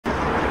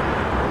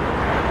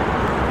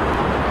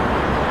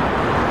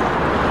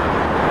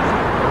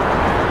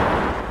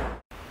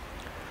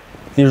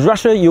The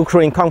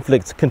Russia-Ukraine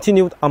conflict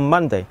continued on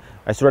Monday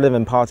as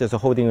relevant parties are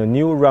holding a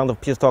new round of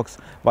peace talks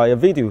via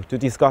video to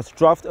discuss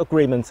draft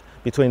agreements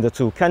between the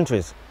two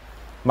countries.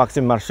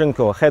 Maxim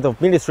Marshenko, head of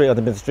military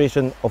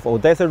administration of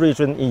Odessa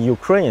region in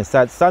Ukraine,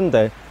 said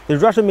Sunday the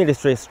Russian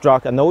military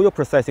struck an oil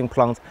processing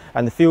plant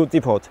and fuel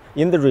depot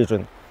in the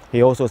region.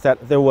 He also said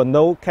there were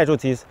no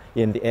casualties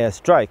in the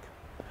airstrike.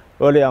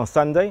 Early on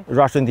Sunday,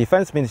 Russian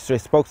Defense Ministry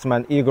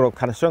spokesman Igor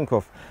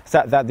Konashenkov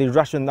said that the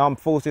Russian armed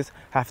forces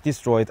have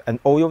destroyed an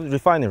oil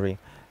refinery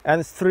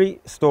and 3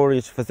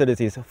 storage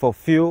facilities for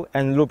fuel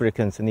and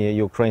lubricants near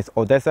Ukraine's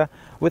Odessa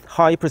with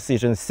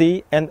high-precision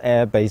sea and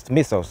air-based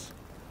missiles.